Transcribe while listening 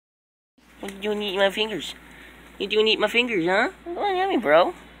What you doing eating my fingers? You doing eating my fingers, huh? Come on, at me,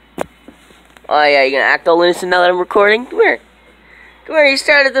 bro. Oh yeah, you gonna act all innocent now that I'm recording? Come here. Come here, you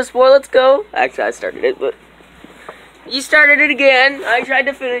started this, boy, let's go. Actually, I started it, but... You started it again. I tried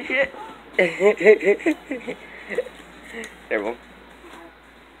to finish it. There, boy.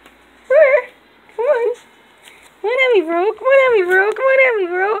 Come on. Come on at me, bro. Come on at me, bro. Come on at me,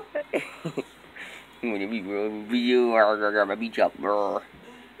 bro. Come on at me, bro. I'm gonna beat you up, bro.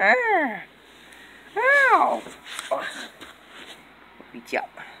 Ah. Ow. Oh. Beat you up.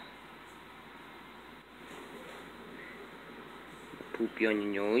 Poop you on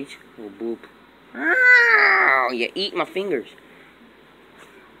your nose. Oh, boop. Ow. You eat my fingers.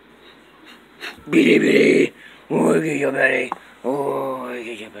 Bitty bitty. Oh, I get your belly. Oh, I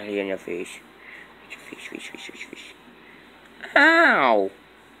get your belly in your face. Fish. Ow!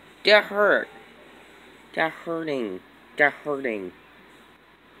 That hurt. That hurting.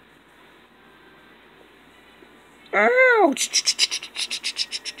 Ow!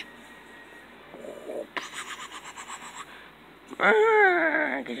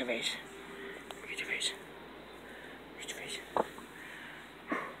 Ah, get your face.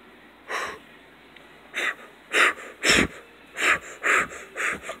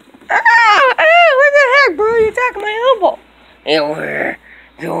 You're attacking my elbow. Go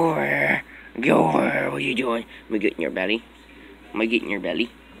where? What are you doing? Am I getting your belly?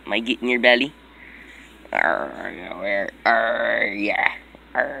 Yeah.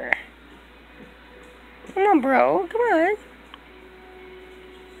 Come on, bro. Come on.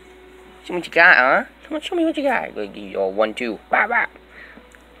 Show me what you got, huh? Come on, show me what you got. Go, 1, 2. Bah.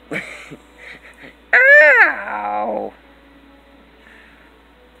 Ow!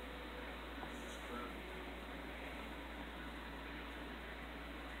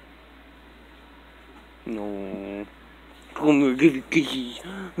 No. Come here, give me kisses.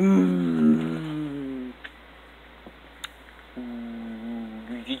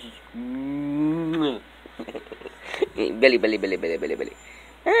 Belly.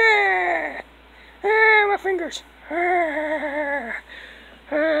 My fingers.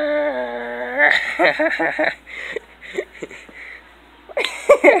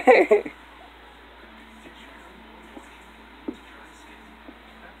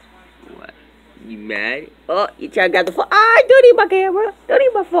 What? You mad? Oh, you trying to grab the phone? Don't eat my camera. Don't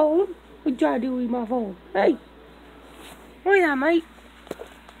eat my phone. What you trying to do with my phone? Hey. What is that, mate?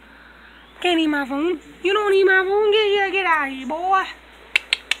 Can't eat my phone. You don't eat my phone. Get out of here, boy.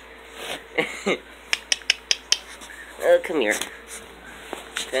 Oh, come here.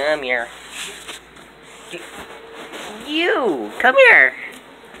 You, come here.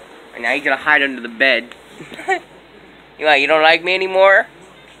 And now you're gonna hide under the bed. You don't like me anymore?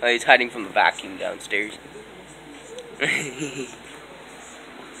 Oh, he's hiding from the vacuum downstairs.